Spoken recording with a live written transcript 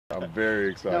I'm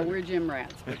very excited. No, we're gym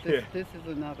rats, but this is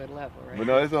another level, right? But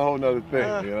no, it's a whole nother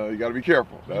thing. You know, you got to be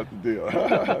careful. That's the deal.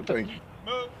 Thank you.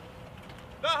 Move.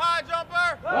 The high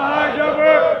jumper. The high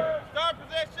jumper. Start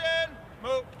position.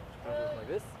 Move. Like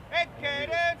this. Head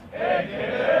cadence. Head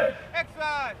cadence.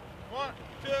 Exercise. 1,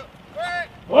 2, 3.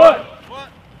 1. 1,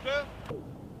 2.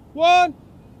 1,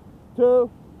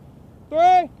 2,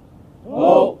 3.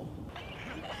 Oh.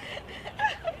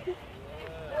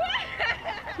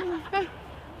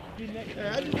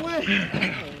 I just went.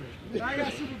 I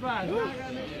got supervised. I got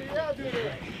to make sure y'all do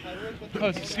that.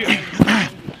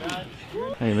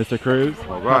 Hey, Mr. Cruz.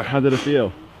 All right. How did it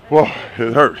feel? Well,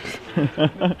 it hurts.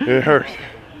 It hurts.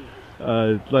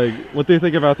 Like, what do you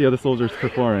think about the other soldiers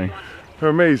performing? They're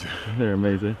amazing. They're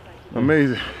amazing.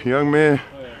 Amazing. Young men,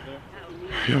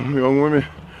 young women.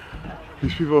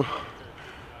 These people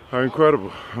are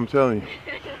incredible. I'm telling you.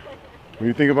 When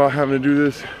you think about having to do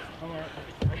this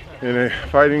in a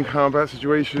fighting combat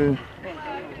situation,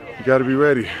 you got to be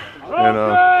ready. And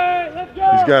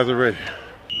these guys are ready.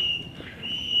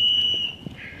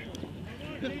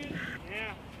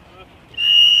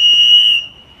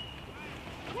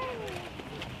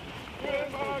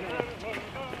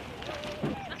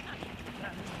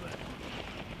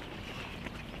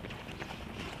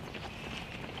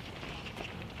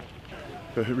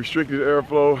 The restricted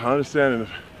airflow, I understand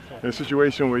in a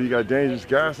situation where you got dangerous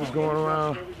gases going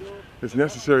around, it's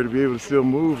necessary to be able to still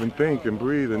move and think and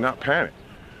breathe and not panic.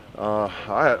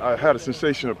 I had a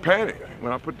sensation of panic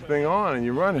when I put the thing on and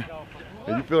you're running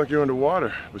and you feel like you're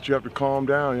underwater, but you have to calm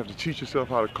down. You have to teach yourself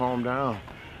how to calm down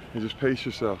and just pace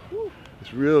yourself.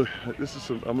 It's real.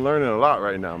 I'm learning a lot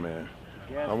right now, man.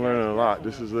 I'm learning a lot.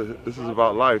 This is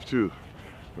about life too.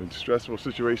 When stressful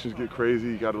situations get crazy,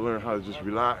 you got to learn how to just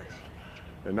relax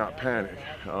and not panic,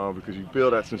 because you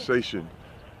feel that sensation.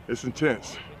 It's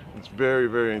intense. It's very,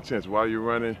 very intense. While you're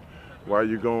running, while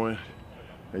you're going,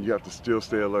 and you have to still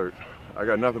stay alert. I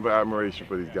got nothing but admiration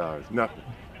for these guys, nothing.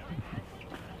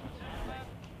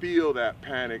 Feel that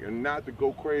panic and not to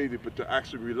go crazy, but to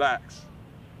actually relax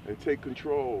and take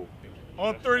control.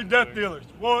 On 3 death dealers.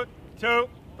 1, 2,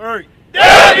 3.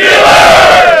 Death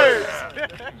dealers!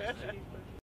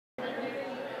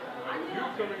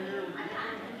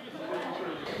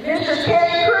 Mr.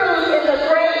 Terry Cruz is a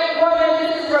great woman.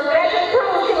 This is Rebecca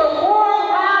Cruz. Give a warm,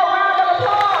 loud round of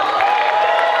applause.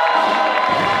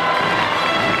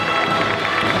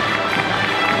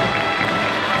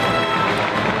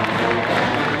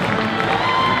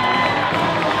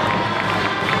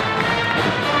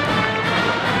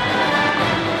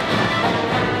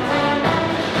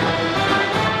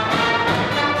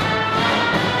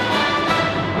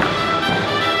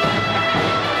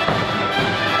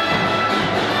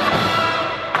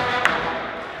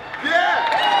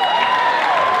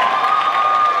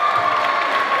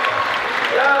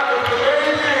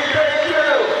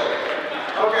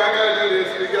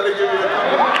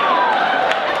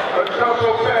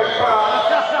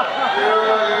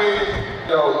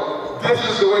 This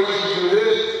is the way you should do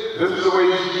this, this is the way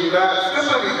you should do that,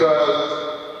 simply because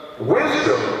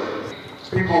wisdom,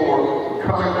 people were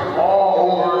coming from all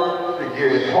over to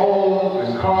get homes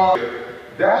and cars.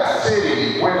 That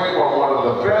city went from one of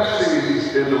the best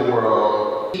cities in the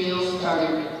world. Steel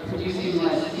started producing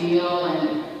less steel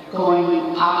and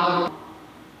going out of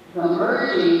the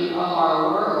merging of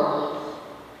our world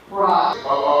brought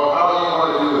About how you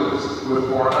want to do this with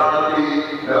pornography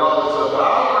and all this stuff. But I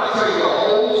want to tell you the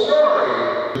whole story.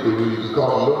 It's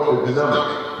called local dynamic.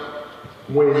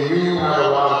 When you have a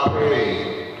lot of pain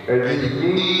and you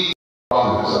need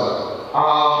all this stuff.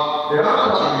 And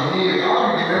I'm telling you, I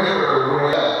remember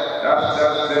when that's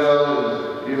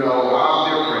them, you know, I'm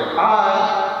different.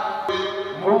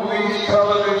 Movies,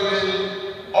 television,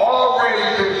 already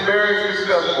been very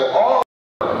successful.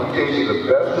 He gave me the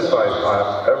best advice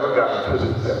I've ever gotten to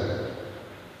this day.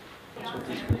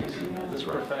 That's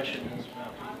what fashion is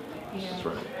about. That's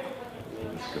right.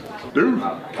 Dude.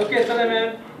 Okay, Suleiman.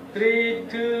 3,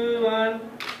 2, 1.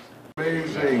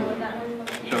 Amazing.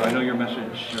 So I know your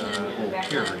message will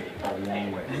carry a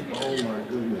long way. Oh my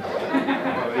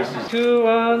goodness. 2,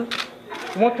 1.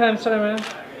 One more time, Suleiman.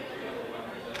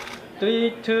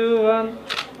 3, 2, 1.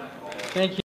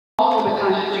 Thank you. all over the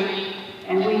country,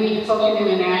 and we spoke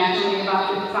internationally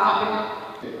about this topic.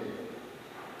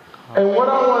 And what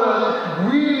I want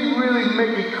to really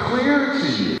make it clear to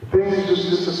you, things just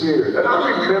disappeared. And I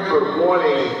remember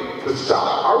wanting to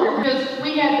stop. Because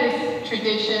we had this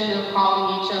tradition of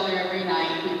calling each other every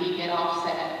night when we get off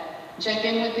set, check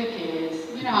in with the kids.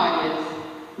 You know how it is,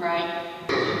 right?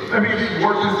 Let me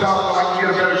work this out so I can get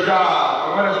a better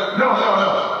job. No.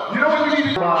 You know what you need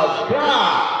to do? My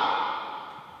God!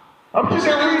 I'm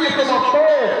sitting there reading it from my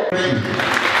phone.